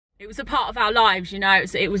It was a part of our lives, you know,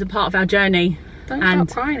 it was a part of our journey. Don't start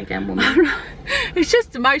crying again, woman. It's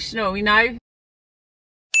just emotional, you know.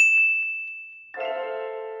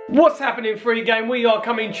 What's happening, FreeGang? We are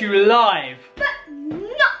coming to you live. But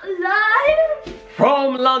not live.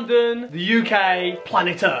 From London, the UK,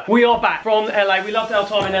 planet Earth. We are back from LA. We loved our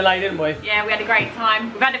time in LA, didn't we? Yeah, we had a great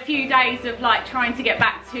time. We've had a few days of like trying to get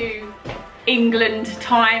back to England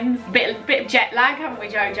times. Bit of jet lag, haven't we,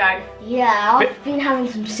 JoJo? Yeah, I've been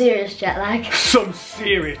having some serious jet lag. Some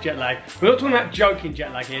serious jet lag. We're not talking about joking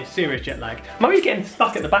jet lag here, serious jet lag. Mummy's getting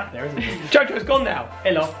stuck at the back there, isn't he? JoJo's gone now.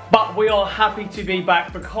 Hello. But we are happy to be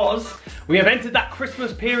back because we have entered that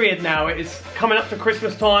Christmas period now. It is coming up to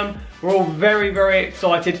Christmas time. We're all very, very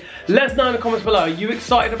excited. Let us know in the comments below. Are you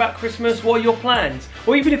excited about Christmas? What are your plans?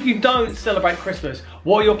 Or even if you don't celebrate Christmas,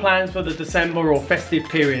 what are your plans for the December or festive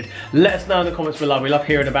period? Let us know in the comments below. We love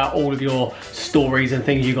hearing about all of your stories and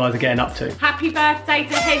things you guys are getting up to. Happy birthday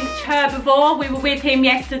to Hench Herbivore. We were with him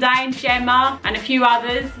yesterday, and Gemma and a few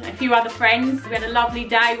others, a few other friends. We had a lovely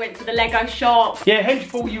day, went to the Lego shop. Yeah,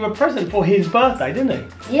 Hench bought you a present for his birthday, didn't he?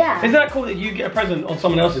 Yeah. Isn't that cool that you get a present on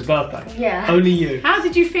someone else's birthday? Yeah. Only you. How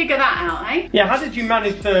did you figure that out, eh? Yeah, how did you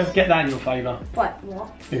manage to get that in your favour? What?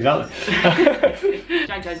 Exactly.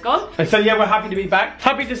 JoJo's gone. And so yeah, we're happy to be back.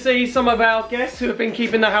 Happy to see some of our guests who have been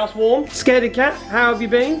keeping the house warm. Scaredy Cat, how have you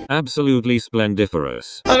been? Absolutely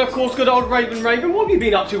splendiferous. And of course, good old Raven. What have you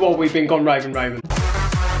been up to while we've been gone, Raven? God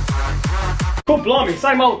blimey,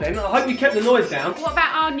 same old then. I hope you kept the noise down. What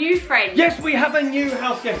about our new friend? Yes, we have a new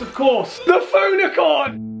house guest, of course. The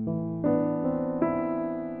Foonicorn!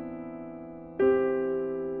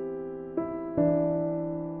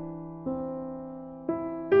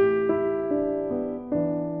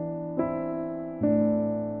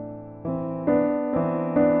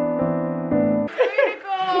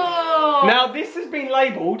 Now this has been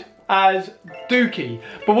labelled as Dookie,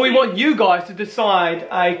 but we want you guys to decide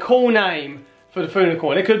a cool name for the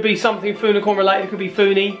Foonicorn. It could be something Foonicorn related, it could be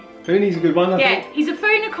Foonie. Foonie's a good one, I think. Yeah, he's a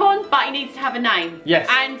Foonicorn, but he needs to have a name. Yes.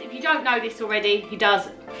 And if you don't know this already, he does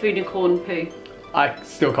Foonicorn poo. I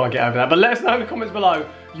still can't get over that, but let us know in the comments below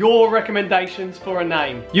your recommendations for a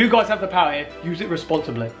name. You guys have the power here, use it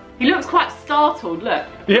responsibly. He looks quite startled, look.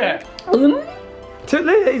 Yeah. Look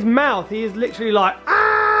at his mouth, he is literally like,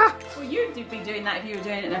 ah! Well, you'd be doing that if you were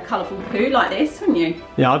doing it in a colourful poo like this, wouldn't you?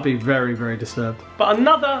 Yeah, I'd be very, very disturbed. But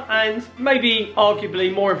another and maybe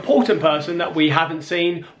arguably more important person that we haven't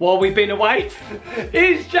seen while we've been away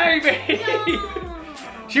is Jamie. No.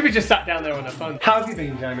 She was just sat down there on her phone. How have you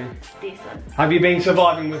been, Jamie? Decent. Have you been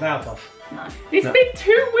surviving without us? No. It's been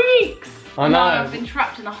 2 weeks. I know. I've been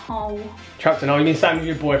trapped in a hole. Trapped in a hole? You've been staying with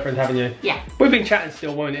your boyfriend, haven't you? Yeah. We've been chatting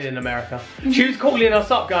still, weren't it, in America? She was calling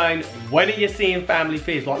us up going, when are you seeing Family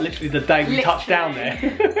Fears? Like literally the day we touched down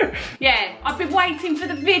there. Yeah, I've been waiting for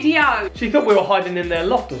the video. She thought we were hiding in their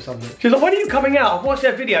loft or something. She was like, when are you coming out? I've watched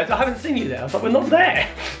their videos, I haven't seen you there. I was like, we're not there.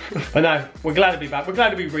 But no, we're glad to be back. We're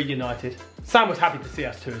glad to be reunited. Sam was happy to see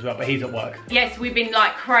us too as well, but he's at work. Yes, we've been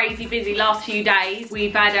like crazy busy last few days.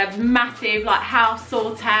 We've had a massive like house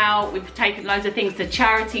sort out. We've taken loads of things to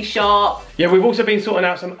charity shop. Yeah, we've also been sorting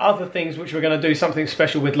out some other things which we're going to do something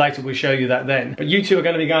special with later. We'll show you that then. But you two are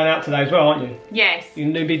going to be going out today as well, aren't you? Yes.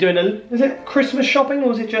 You're going to be doing is it Christmas shopping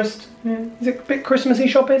or is it just, is it a bit Christmassy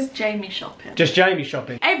shopping? Jamie shopping. Just Jamie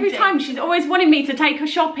shopping. Every time she's always wanting me to take her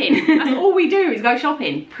shopping. That's all we do is go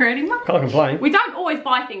shopping, pretty much. Can't complain. We don't always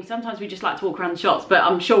buy things. Sometimes we just like to walk around the shops, but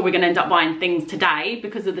I'm sure we're going to end up buying things today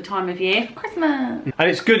because of the time of year. Christmas. And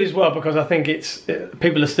it's good as well because I think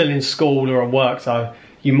people are still in school or at work, so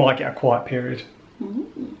you might get a quiet period.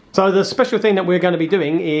 So the special thing that we're going to be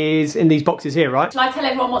doing is in these boxes here, right? Shall I tell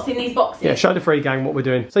everyone what's in these boxes? Yeah, show the FreeGang what we're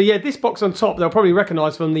doing. So yeah, this box on top, they'll probably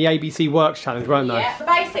recognise from the ABC Works challenge, won't they? Yeah, so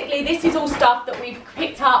basically this is all stuff that we've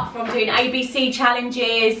picked up from doing ABC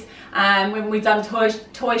challenges, when we've done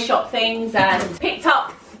toy shop things, and picked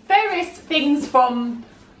up various things from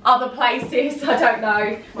other places, I don't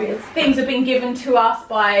know. Things have been given to us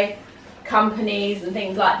by companies and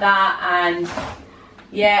things like that, and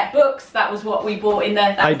yeah, books, that was what we bought in the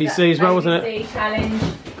ABC as well, wasn't it? ABC challenge.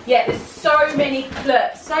 Yeah, there's so many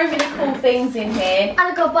cool things in here. And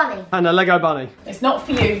I got a bunny. And a Lego bunny. It's not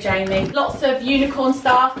for you, Jamie. Lots of unicorn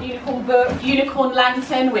stuff, unicorn book, unicorn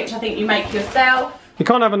lantern, which I think you make yourself. You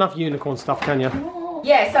can't have enough unicorn stuff, can you?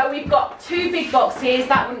 Yeah, so we've got 2 big boxes.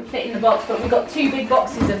 That wouldn't fit in the box, but we've got 2 big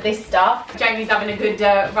boxes of this stuff. Jamie's having a good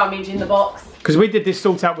rummage in the box. Because we did this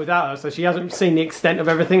sort out without her, so she hasn't seen the extent of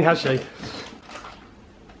everything, has she?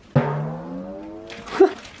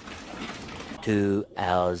 2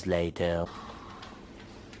 hours later.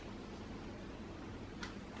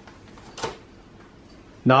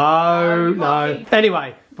 No.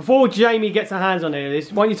 Anyway, before Jamie gets her hands on any of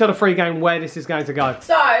this, why don't you tell the free game where this is going to go?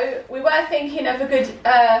 So, we were thinking of a good,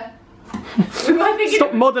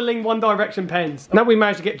 Stop modelling One Direction pens. Now we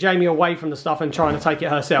managed to get Jamie away from the stuff and trying to take it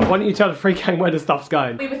herself. Why don't you tell the free game where the stuff's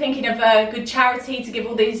going? We were thinking of a good charity to give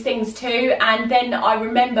all these things to, and then I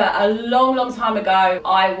remember a long time ago,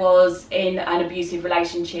 I was in an abusive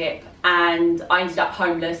relationship and I ended up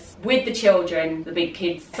homeless with the children, the big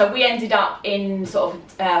kids. So we ended up in sort of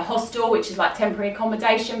a hostel, which is like temporary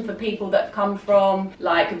accommodation for people that have come from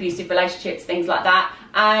like abusive relationships, things like that.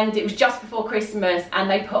 And it was just before Christmas and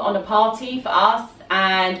they put on a party for us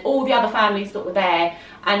and all the other families that were there.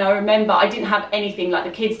 And I remember I didn't have anything, like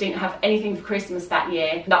the kids didn't have anything for Christmas that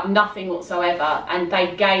year, nothing whatsoever, and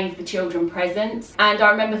they gave the children presents. And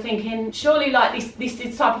I remember thinking, surely like this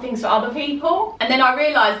is type of things for other people. And then I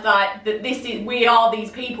realised that we are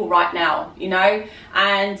these people right now, you know,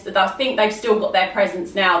 and I think they've still got their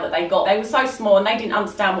presents now that they got. They were so small and they didn't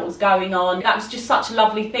understand what was going on. That was just such a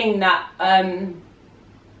lovely thing that, I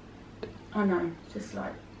don't know, just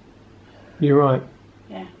like... You're right.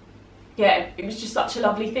 Yeah. Yeah, it was just such a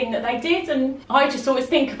lovely thing that they did, and I just always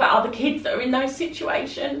think about other kids that are in those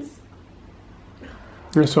situations.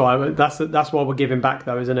 That's right, that's why we're giving back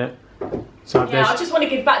though, isn't it? So yeah, I just want to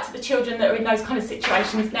give back to the children that are in those kind of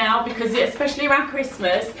situations now, because especially around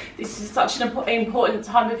Christmas, this is such an important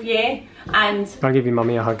time of year, and... I'll give you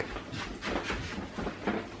mummy a hug.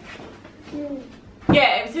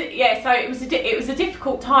 Yeah, so it was a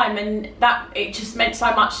difficult time, and that it just meant so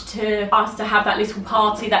much to us to have that little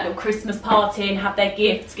party, that little Christmas party, and have their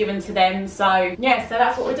gifts given to them. So yeah, so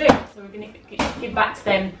that's what we're doing. So we're going to give back to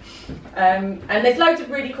them, and there's loads of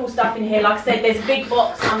really cool stuff in here. Like I said, there's a big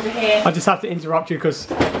box under here. I just have to interrupt you because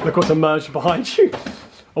look what's emerged behind you: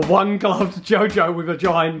 a one-gloved JoJo with a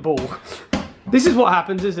giant ball. This is what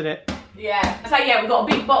happens, isn't it? Yeah, so yeah, we've got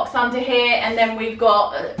a big box under here, and then we've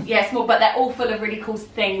got, small, but they're all full of really cool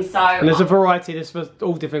things, so... And there's a variety, there's for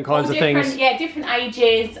all different kinds of things. Yeah, different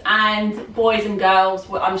ages, and boys and girls.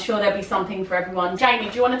 I'm sure there'll be something for everyone. Jamie,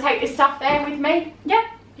 do you want to take this stuff there with me? Yeah.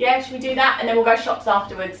 Yeah, should we do that? And then we'll go shops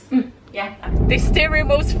afterwards. Yeah. This steering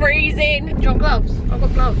wheel's freezing. Do you want gloves? I've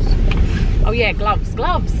got gloves. Oh yeah, gloves.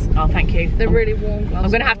 Oh, thank you. They're really warm gloves. I'm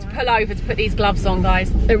going to have to pull over to put these gloves on,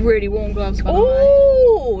 guys. They're really warm gloves, by the way.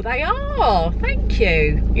 Oh, they are. Thank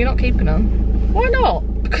you. You're not keeping them? Why not?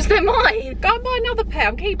 Because they're mine. Go and buy another pair.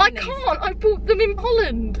 I'm keeping these. I can't. I bought them in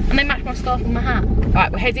Holland. And they match my scarf and my hat.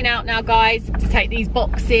 Right, we're heading out now, guys, to take these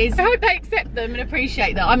boxes. I hope they accept them and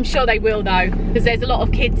appreciate them. I'm sure they will, though, because there's a lot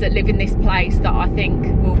of kids that live in this place that I think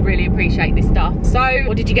will really appreciate this stuff. So,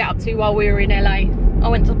 what did you get up to while we were in LA? I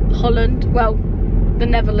went to Holland. Well, the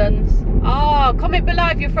Netherlands. Oh, comment below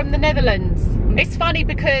if you're from the Netherlands. It's funny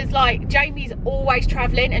because like Jamie's always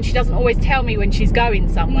travelling and she doesn't always tell me when she's going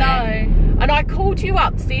somewhere. No. And I called you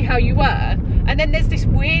up to see how you were, and then there's this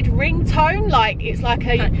weird ringtone, like it's like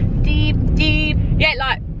a deep, yeah,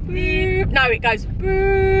 like boop. No, it goes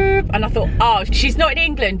boop. And I thought, oh, she's not in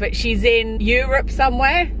England, but she's in Europe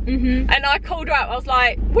somewhere. And I called her up. I was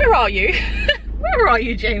like, where are you? Where are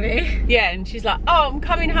you, Jamie? Yeah, and she's like, oh, I'm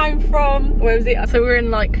coming home from, where was it? So we're in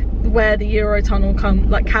like where the Eurotunnel come,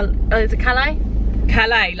 like is it Calais?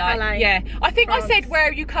 Calais, like, Calais. Yeah. I think France. I said, where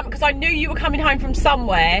are you coming, because I knew you were coming home from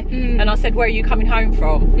somewhere, and I said, where are you coming home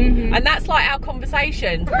from? And that's like our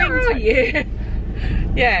conversation. Where are you?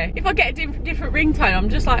 Yeah, if I get a different ringtone, I'm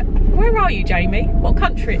just like, where are you, Jamie? What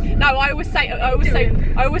country? No, I always say,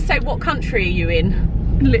 what country are you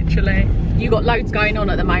in? Literally. You got loads going on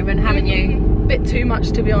at the moment, haven't you? Bit too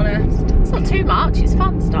much, to be honest. It's not too much, it's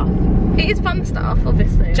fun stuff. It is fun stuff,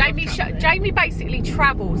 obviously. Jamie basically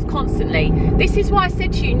travels constantly. This is why I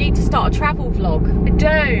said to you, you need to start a travel vlog. I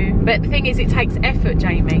do. But the thing is, it takes effort,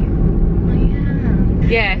 Jamie. Oh, yeah.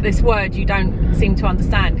 Yeah, this word you don't seem to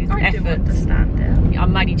understand is effort. I do understand it.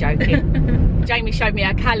 I'm only joking. Jamie showed me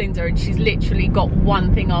her calendar and she's literally got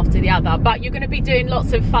one thing after the other. But you're going to be doing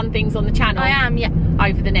lots of fun things on the channel. I am, yeah.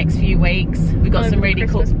 Over the next few weeks. We've got some really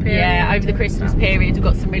cool, yeah, over the Christmas period. We've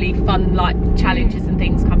got some really fun like challenges and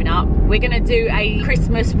things coming up. We're going to do a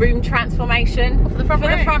Christmas room transformation. For the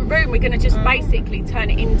front room? We're going to just basically turn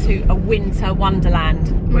it into a winter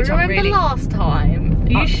wonderland. Which Remember I'm really... last time?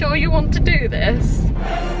 Are you sure you want to do this?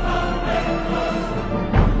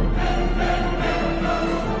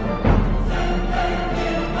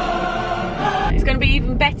 It's going to be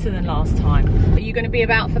even better than last time. Are you going to be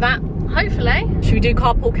about for that? Hopefully. Should we do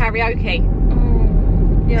carpool karaoke?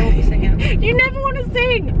 Yeah, we'll be singing. You never want to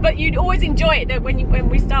sing, but you'd always enjoy it when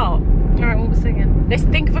we start. Alright, we'll be singing. Let's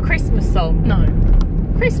think of a Christmas song. No.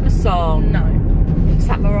 Christmas song? No. What's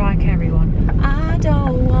that Mariah Carey one? I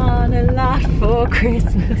don't want a lot for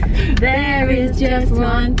Christmas. There is just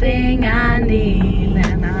one thing I need,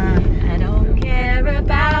 and I don't care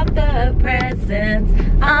about the presents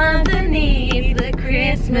underneath the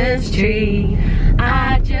Christmas tree.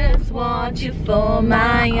 I just want you for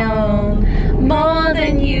my own, more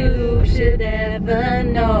than you should ever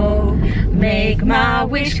know. Make my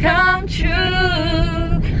wish come true.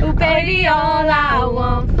 Oh baby, all I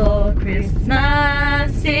want for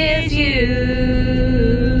Christmas is you.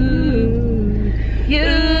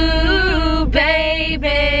 You,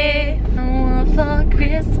 baby. All I want for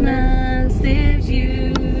Christmas is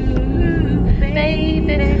you,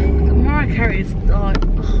 baby. Mariah Carey's like,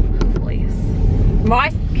 oh, voice.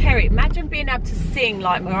 Mariah Carey, imagine being able to sing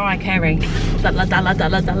like Mariah Carey. Dalla, dalla,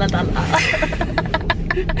 dalla, dalla, dalla.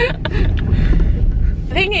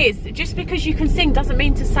 The thing is, just because you can sing doesn't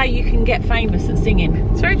mean to say you can get famous at singing.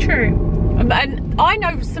 It's very true. And I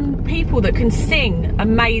know some people that can sing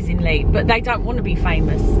amazingly, but they don't want to be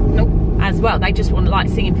famous. Nope. As well, they just want to like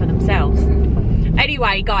singing for themselves.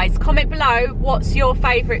 Anyway, guys, comment below what's your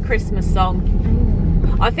favourite Christmas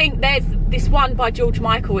song. I think there's this one by George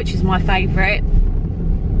Michael, which is my favourite,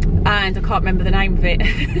 and I can't remember the name of it.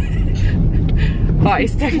 But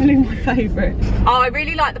it's definitely my favourite. Oh, I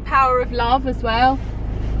really like The Power of Love as well.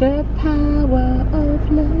 The Power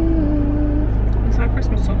of Love. Is that a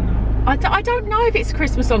Christmas song now? I don't know if it's a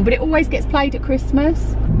Christmas song, but it always gets played at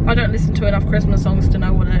Christmas. I don't listen to enough Christmas songs to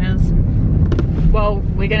know what it is. Well,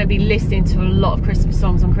 we're going to be listening to a lot of Christmas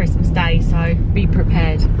songs on Christmas Day, so be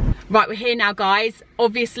prepared. Right, we're here now, guys.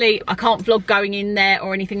 Obviously, I can't vlog going in there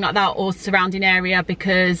or anything like that, or surrounding area,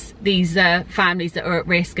 because these families that are at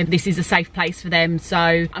risk, and this is a safe place for them.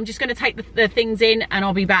 So I'm just going to take the things in and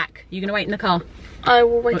I'll be back. You're going to wait in the car? I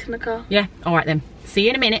will wait in the car. Yeah, all right then. See you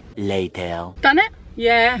in a minute. Later. Done it?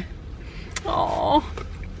 Yeah. Oh.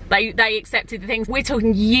 They accepted the things. We're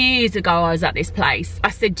talking years ago I was at this place. I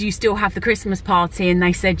said, do you still have the Christmas party? And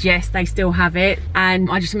they said, yes, they still have it.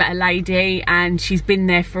 And I just met a lady and she's been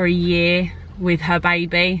there for a year with her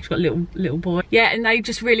baby. She's got a little boy. Yeah, and they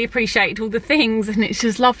just really appreciated all the things, and it's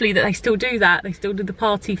just lovely that they still do that. They still do the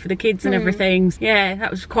party for the kids and everything. Yeah,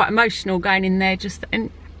 that was quite emotional going in there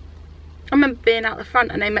and I remember being out the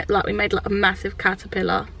front and we made like a massive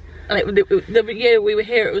caterpillar. And the year we were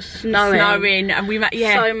here, it was snowing and we met,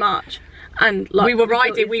 yeah, so much, and like we were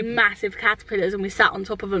riding these massive caterpillars, and we sat on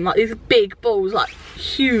top of them like these big balls, like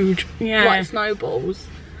huge, like snowballs.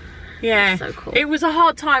 Yeah, so cool. It was a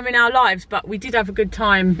hard time in our lives, but we did have a good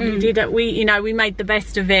time. We made the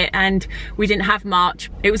best of it, and we didn't have much.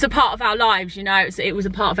 It was a part of our lives, you know. It was a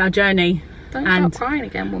part of our journey. Don't start crying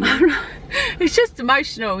again, woman. It's just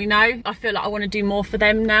emotional, you know. I feel like I want to do more for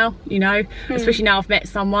them now, you know, especially now I've met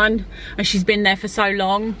someone and she's been there for so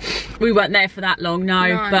long. We weren't there for that long,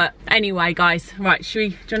 no. But anyway, guys, right, do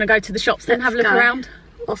you want to go to the shops then, have a look around?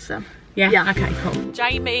 Awesome. Yeah, okay, cool.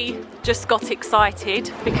 Jamie just got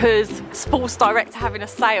excited because Sports Direct are having a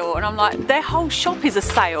sale, and I'm like, their whole shop is a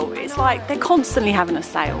sale. It's like they're constantly having a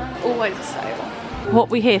sale. Always a sale. What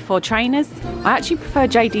we here for? Trainers? I actually prefer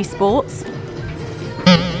JD Sports.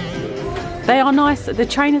 They are nice. The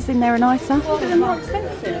trainers in there are nicer. Well, they're more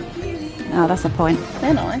expensive. Oh, that's the point.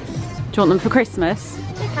 They're nice. Do you want them for Christmas?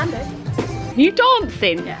 They can do. You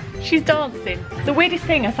dancing? Yeah. She's dancing. The weirdest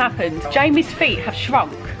thing has happened. Jamie's feet have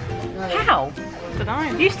shrunk. How? I don't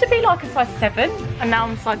know. Used to be like a size 7. And now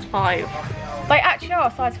I'm size 5. They actually are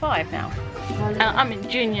a size 5 now. And I'm in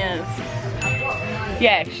juniors.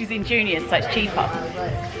 Yeah, she's in juniors, so it's cheaper.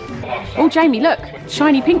 Oh, Jamie, look.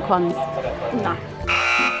 Shiny pink ones. No.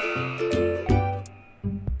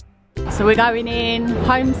 So we're going in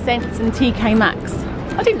Home Sense and TK Maxx.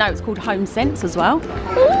 I didn't know it was called Home Sense as well.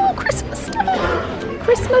 Oh, Christmas stuff.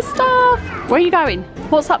 Christmas stuff. Where are you going?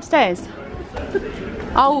 What's upstairs?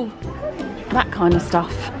 Oh, that kind of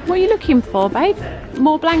stuff. What are you looking for, babe?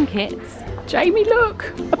 More blankets? Jamie,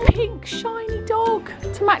 look. A pink shiny dog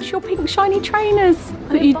to match your pink shiny trainers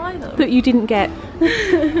that you didn't get.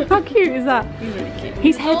 How cute is that? He's really cute.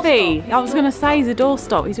 He's heavy. I was going to say he's a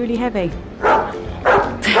doorstop. He's really heavy.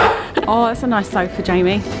 Oh, that's a nice sofa,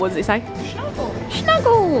 Jamie. What does it say? Snuggle.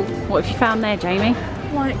 Snuggle. What have you found there, Jamie?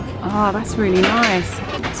 Like, Oh, that's really nice.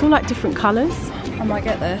 It's all like different colours. I might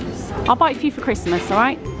get this. I'll buy it for you for Christmas, all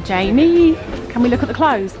right? Jamie, can we look at the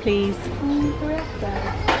clothes, please?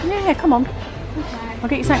 Yeah, come on. I'll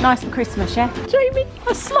get you something nice for Christmas, yeah? Jamie,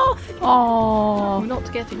 a sloth. Oh, I'm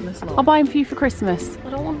not getting the sloth. I'll buy him for you for Christmas.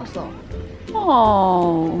 I don't want the sloth.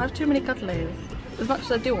 Oh. I have too many cuddlies. As much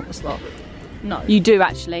as I do want the sloth. No. You do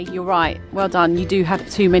actually, you're right. Well done, you do have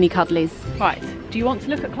too many cuddlies. Right, do you want to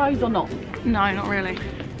look at clothes or not? No, not really.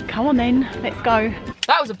 Come on then, let's go.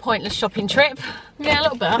 That was a pointless shopping trip. Yeah, a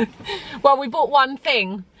little bit. Well, we bought one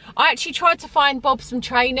thing. I actually tried to find Bob some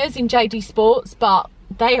trainers in JD Sports, but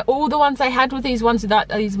all the ones they had were these ones with like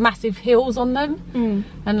these massive heels on them.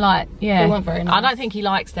 And like, yeah, they weren't very nice. I don't think he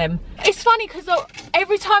likes them. It's funny because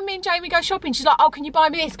every time me and Jamie go shopping, she's like, oh, can you buy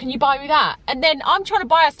me this? Can you buy me that? And then I'm trying to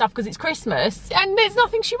buy her stuff because it's Christmas and there's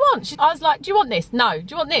nothing she wants. I was like, do you want this? No. Do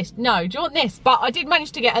you want this? No. Do you want this? But I did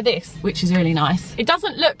manage to get her this, which is really nice. It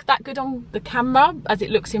doesn't look that good on the camera as it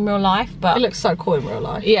looks in real life, but it looks so cool in real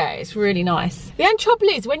life. Yeah, it's really nice. The only trouble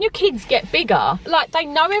is when your kids get bigger, like they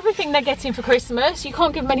know everything they're getting for Christmas. You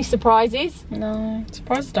can't give them any surprises. No,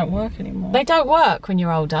 surprises don't work anymore. They don't work when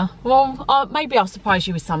you're older. Well, maybe I'll surprise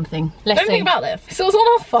you with something. Let's Don't think about this. So it was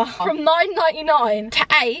on offer from £9.99 to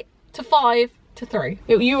 £8 to £5 to £3.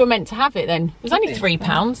 You were meant to have it then. It was only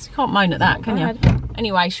 £3. You can't moan at that, can you?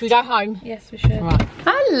 Anyway, should we go home? Yes, we should. Right.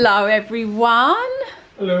 Hello, everyone.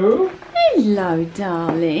 Hello. Hello,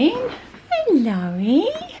 darling.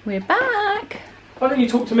 Hello-y. We're back. Why don't you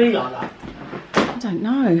talk to me like that? I don't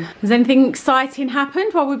know. Has anything exciting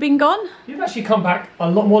happened while we've been gone? You've actually come back a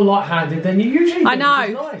lot more light-handed than you usually do. I know. Which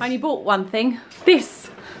is nice. I only bought one thing. This.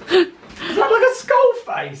 Is that like a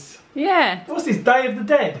skull face? Yeah. What's this, Day of the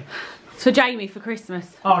Dead? It's for Jamie for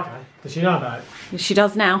Christmas. Oh, okay. Does she know about it? She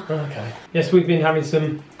does now. Okay. Yes, we've been having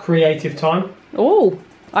some creative time. Oh,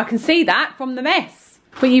 I can see that from the mess.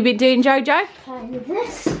 What you been doing, JoJo? Playing with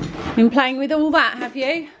this. Been playing with all that, have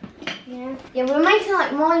you? Yeah. Yeah, we're making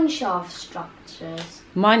like mine shaft structures.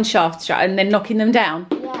 Mine shafts and then knocking them down.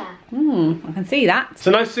 Yeah. I can see that.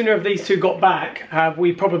 So no sooner have these two got back, have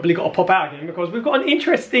we probably got to pop out again because we've got an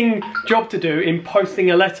interesting job to do in posting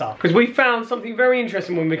a letter. Because we found something very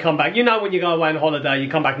interesting when we come back. You know when you go away on holiday, you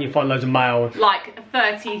come back and you find loads of mail. Like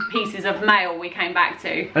 30 pieces of mail we came back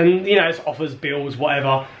to. And you know, it's offers, bills,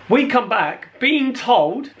 whatever. We come back being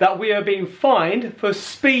told that we are being fined for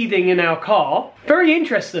speeding in our car. Very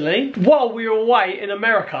interestingly, while we were away in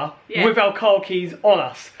America with our car keys on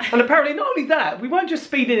us. And apparently not only that, we weren't just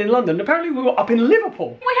speeding in London, apparently we were up in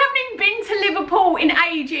Liverpool. We haven't even been to Liverpool in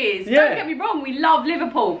ages. Yeah. Don't get me wrong, we love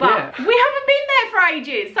Liverpool, but we haven't been there for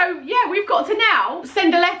ages. So yeah, we've got to now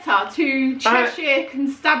send a letter to Cheshire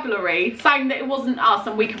Constabulary saying that it wasn't us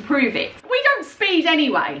and we can prove it. We don't speed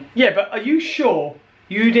anyway. Yeah, but are you sure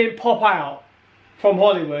you didn't pop out from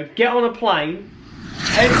Hollywood, get on a plane,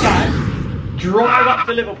 head back, drive up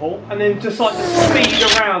to Liverpool, and then decide to speed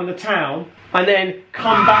around the town, and then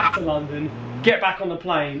come back to London, get back on the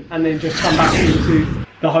plane, and then just come back into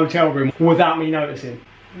the hotel room without me noticing?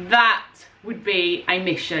 That would be a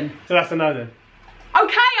mission. So that's a no then.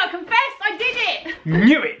 Okay, I confess, I did it!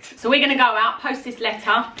 Knew it! So we're going to go out, post this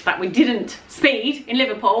letter that we didn't speed in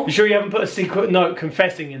Liverpool. You sure you haven't put a secret note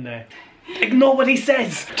confessing in there? Ignore what he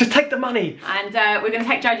says, just take the money. And we're going to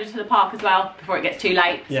take JoJo to the park as well before it gets too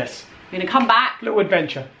late. Yes. We're going to come back. Little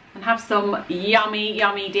adventure. And have some yummy,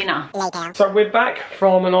 yummy dinner. So we're back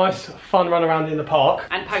from a nice fun run around in the park.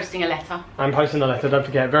 And posting a letter. I'm posting a letter, don't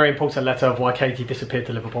forget, very important letter of why Katie disappeared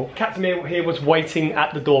to Liverpool. Katamir here was waiting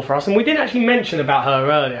at the door for us, and we didn't actually mention about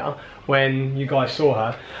her earlier when you guys saw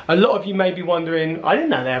her. A lot of you may be wondering, I didn't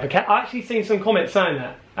know they have a cat. I actually seen some comments saying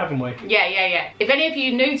that, haven't we? Yeah. If any of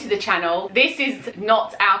you new to the channel, this is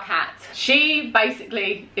not our cat. She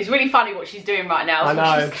basically, it's really funny what she's doing right now. I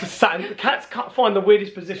know, cats can't find the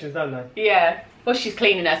weirdest positions, don't they? Yeah, well she's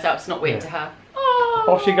cleaning herself, it's not weird to her.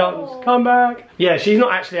 Off she goes, come back. Yeah, she's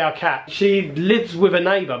not actually our cat. She lives with a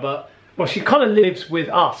neighbour, but, well, she kind of lives with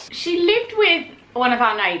us. She lived with one of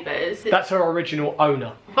our neighbours. That's her original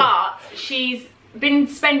owner. But she's been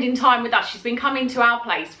spending time with us. She's been coming to our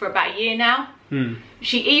place for about a year now.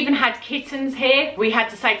 She even had kittens here. We had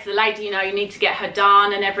to say to the lady, you know, you need to get her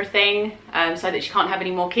done and everything, so that she can't have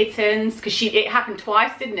any more kittens, because it happened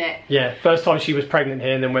twice, didn't it? Yeah, first time she was pregnant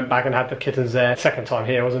here and then went back and had the kittens there. Second time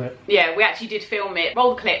here, wasn't it? Yeah, we actually did film it.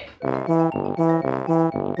 Roll the clip.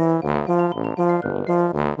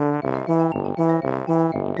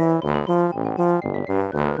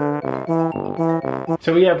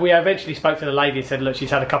 So yeah, we eventually spoke to the lady and said, look, she's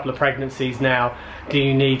had a couple of pregnancies now. Do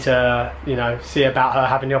you need to, you know, see about her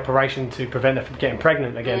having the operation to prevent her from getting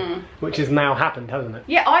pregnant again? Which has now happened, hasn't it?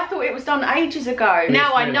 Yeah, I thought it was done ages ago.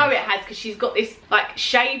 Now I know it has, because she's got this like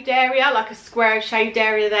shaved area, like a square shaved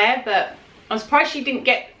area there, but I'm surprised she didn't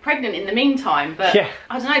get pregnant in the meantime. But yeah,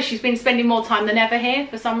 I don't know, she's been spending more time than ever here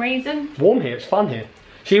for some reason. Warm here, it's fun here.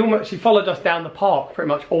 She followed us down the park pretty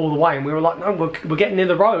much all the way, and we were like, no, we're getting near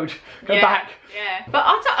the road. Go back. Yeah, but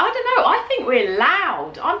I don't know. I think we're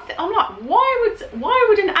loud. I'm like, why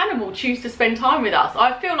would an animal choose to spend time with us?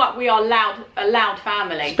 I feel like we are a loud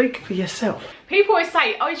family. Speak for yourself. People always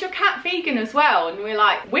say, oh, is your cat vegan as well? And we're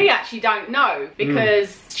like, we actually don't know,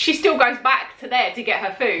 because she still goes back to there to get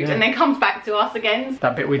her food and then comes back to us again.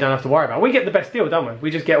 That bit we don't have to worry about. We get the best deal, don't we? We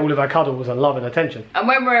just get all of our cuddles and love and attention. And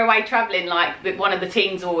when we're away travelling, like, one of the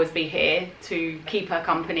teens will always be here to keep her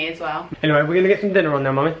company as well. Anyway, we're going to get some dinner on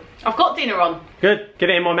now, Mummy. I've got dinner on. Good. Get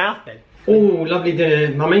it in my mouth then. Oh, lovely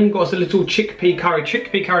dinner, Mummy. Got us a little chickpea curry.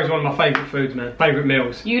 Chickpea curry is one of my favourite foods, man. Favourite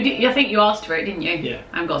meals. I think you asked for it, didn't you? Yeah.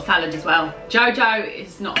 And got salad as well. Jojo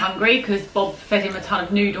is not hungry because Bob fed him a ton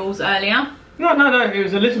of noodles earlier. No. It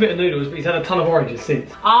was a little bit of noodles, but he's had a ton of oranges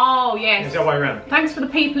since. Oh, yes. It's the other way around. Thanks for the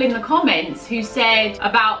people in the comments who said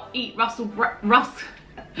about eat Brussels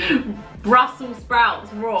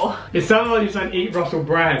sprouts raw. It sounded like you said eat Russell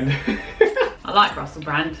Brand. I like Brussels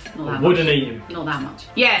brand. Not that Wouldn't much. eat him. Not that much.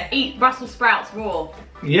 Yeah, eat Brussels sprouts raw.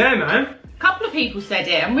 Yeah, man. A couple of people said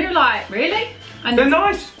it and we were like, really? And they're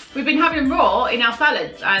nice. We've been having them raw in our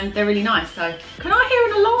salads and they're really nice. So, can I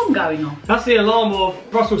hear an alarm going off? That's the alarm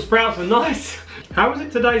of Brussels sprouts are nice. How was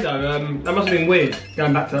it today though? That must have been weird,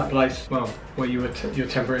 going back to that place, well, where you were your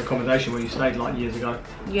temporary accommodation where you stayed like years ago.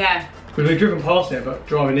 Yeah. Because we've driven past there, but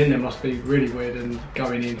driving in there must be really weird and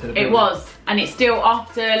going into the building. It was, and it's still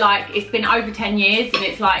after, like, it's been over 10 years and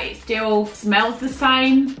it's like, it still smells the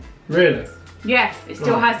same. Really? Yeah, it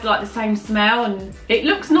still has like the same smell and it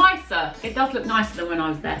looks nicer. It does look nicer than when I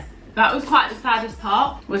was there. That was quite the saddest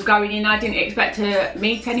part, was going in. I didn't expect to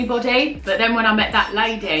meet anybody, but then when I met that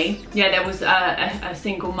lady, yeah, there was a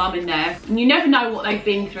single mum in there. And you never know what they've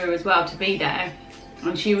been through as well to be there.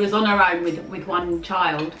 And she was on her own with one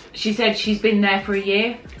child. She said she's been there for a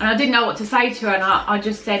year. And I didn't know what to say to her, and I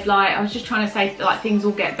just said, like, I was just trying to say, like, things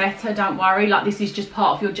will get better, don't worry. Like, this is just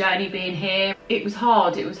part of your journey being here. It was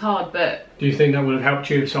hard, but... Do you think that would have helped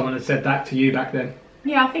you if someone had said that to you back then?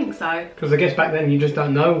 Yeah, I think so. Because I guess back then you just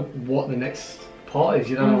don't know what the next part is.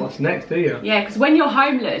 You don't know what's next, do you? Yeah, because when you're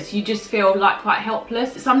homeless, you just feel like quite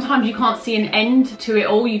helpless. Sometimes you can't see an end to it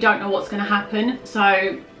all. You don't know what's going to happen.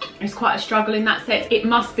 So it's quite a struggle in that sense. It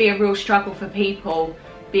must be a real struggle for people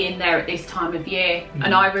being there at this time of year.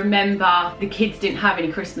 And I remember the kids didn't have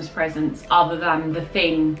any Christmas presents other than the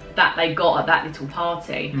thing that they got at that little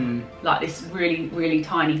party. Like this really, really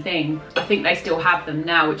tiny thing. I think they still have them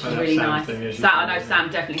now, which is really nice. I know Sam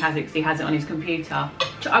definitely has it because he has it on his computer.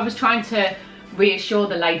 I was trying to reassure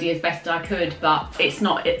the lady as best I could, but it's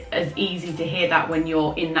not as easy to hear that when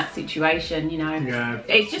you're in that situation, you know. Yeah.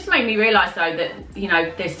 It's just made me realise though that, you know,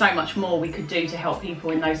 there's so much more we could do to help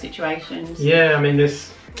people in those situations. Yeah, I mean,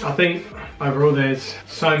 I think overall there's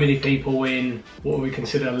so many people in what we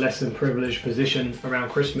consider a less than privileged position around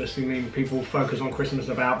Christmas. I mean, people focus on Christmas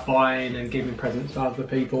about buying and giving presents to other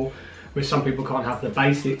people, where some people can't have the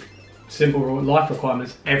basic, simple life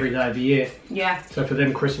requirements every day of the year. Yeah. So for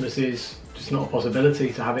them, Christmas is just not a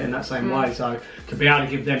possibility to have it in that same way. So to be able to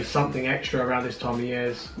give them something extra around this time of year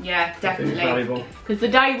is definitely valuable. Because the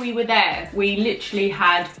day we were there, we literally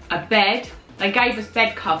had a bed. They gave us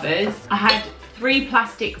bed covers. I had 3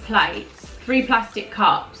 plastic plates, 3 plastic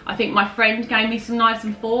cups. I think my friend gave me some knives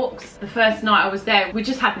and forks. The first night I was there, we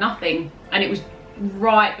just had nothing. And it was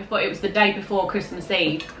it was the day before Christmas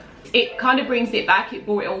Eve. It kind of brings it back, it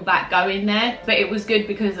brought it all back going there. But it was good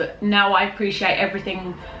because now I appreciate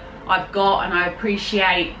everything I've got and I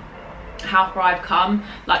appreciate how far I've come.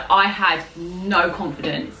 Like, I had no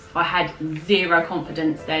confidence. I had 0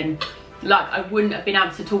 confidence then. Like, I wouldn't have been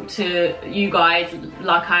able to talk to you guys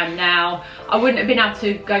like I am now. I wouldn't have been able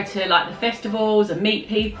to go to like the festivals and meet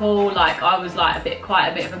people. Like, I was like quite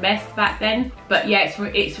a bit of a mess back then. But yeah,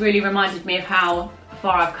 it's really reminded me of how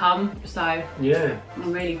far I've come. So yeah,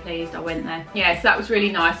 I'm really pleased I went there. Yeah, so that was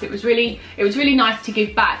really nice. It was really nice to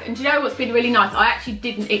give back. And do you know what's been really nice? I actually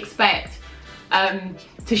didn't expect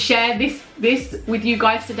to share this with you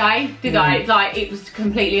guys today, did I? Like, it was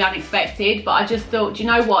completely unexpected, but I just thought, do you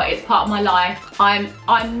know what, it's part of my life.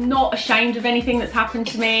 I'm not ashamed of anything that's happened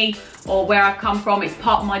to me or where I've come from. It's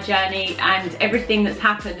part of my journey, and everything that's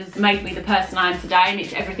happened has made me the person I am today,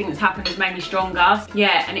 and everything that's happened has made me stronger.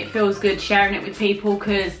 Yeah, and it feels good sharing it with people,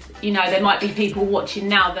 because, you know, there might be people watching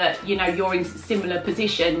now that, you know, you're in similar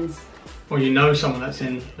positions, or you know someone that's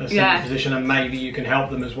in a similar position, and maybe you can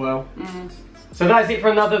help them as well. So that's it for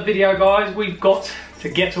another video, guys. We've got to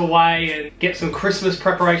get away and get some Christmas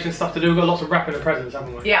preparation stuff to do. We've got lots of wrapping and presents,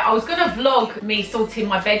 haven't we? Yeah, I was gonna vlog me sorting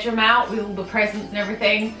my bedroom out with all the presents and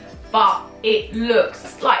everything, but it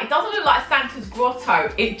looks like, it doesn't look like Santa's grotto.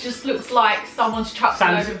 It just looks like someone's chucked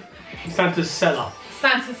a load of... Santa's cellar.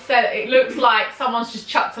 Santa's set. It looks like someone's just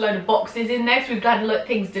chucked a load of boxes in there. So we've had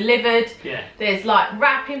things delivered. Yeah. There's like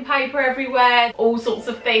wrapping paper everywhere, all sorts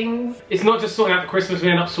of things. It's not just sorting out for Christmas, we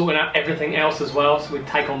end up sorting out everything else as well, so we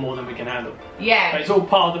take on more than we can handle. Yeah. But it's all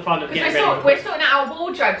part of the fun of getting ready. We're sorting out our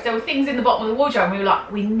wardrobe, because there were things in the bottom of the wardrobe, and we were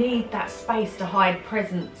like, we need that space to hide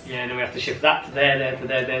presents. Yeah, and then we have to shift that to there, to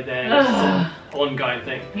there. It's an ongoing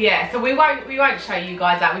thing. Yeah, so we won't show you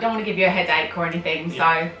guys that. We don't want to give you a headache or anything,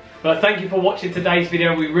 so. But thank you for watching today's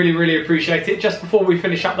video. We really, really appreciate it. Just before we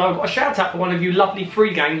finish up though, I've got a shout out for one of you lovely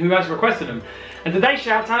FreeGang who has requested them. And today's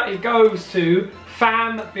shout out, it goes to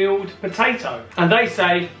Fam Build Potato. And they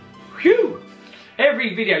say, phew,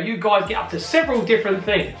 every video you guys get up to several different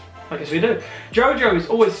things. I guess we do. JoJo is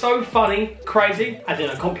always so funny, crazy, as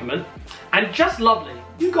in a compliment, and just lovely.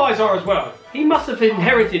 You guys are as well. He must have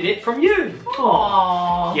inherited it from you.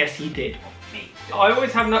 Aww. Yes, he did. I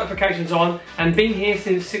always have notifications on and been here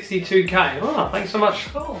since 62k. Oh, thanks so much.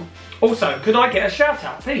 Cool. Also, could I get a shout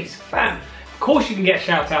out, please? Fam. Of course you can get a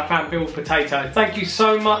shout out, Fam Build Potato. Thank you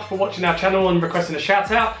so much for watching our channel and requesting a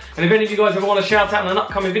shout out. And if any of you guys ever want a shout out in an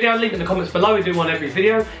upcoming video, leave it in the comments below. We do one every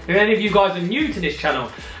video. If any of you guys are new to this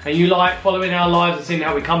channel and you like following our lives and seeing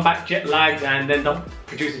how we come back jet lagged and end up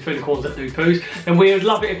producing food and corns that do poos, then we would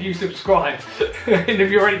love it if you subscribe. And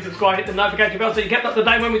if you're already subscribed, hit the notification bell so you get up to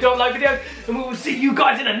date when we do upload videos. And we will see you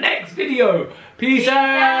guys in the next video. Peace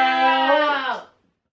out.